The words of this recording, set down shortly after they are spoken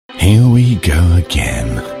again.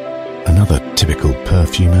 Another typical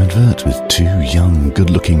perfume advert with two young,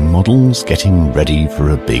 good-looking models getting ready for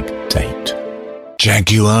a big date.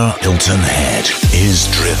 Jaguar Hilton Head is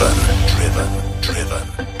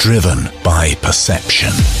driven by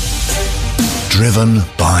perception, driven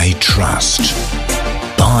by trust,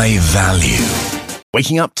 by value.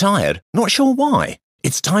 Waking up tired? Not sure why?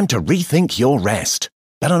 It's time to rethink your rest.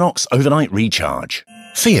 Bellanox Overnight Recharge.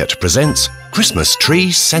 Fiat presents Christmas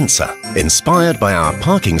Tree Sensor. Inspired by our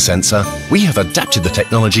parking sensor, we have adapted the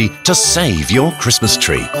technology to save your Christmas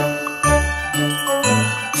tree.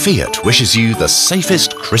 Fiat wishes you the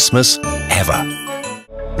safest Christmas ever.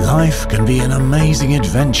 Life can be an amazing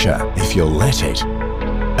adventure if you'll let it.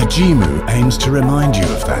 Ajimu aims to remind you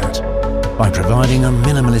of that by providing a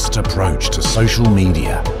minimalist approach to social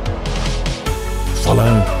media.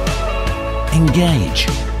 Follow, engage,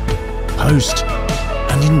 post,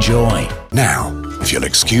 and enjoy. Now, if you'll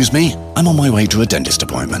excuse me, I'm on my way to a dentist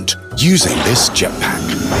appointment using this jetpack.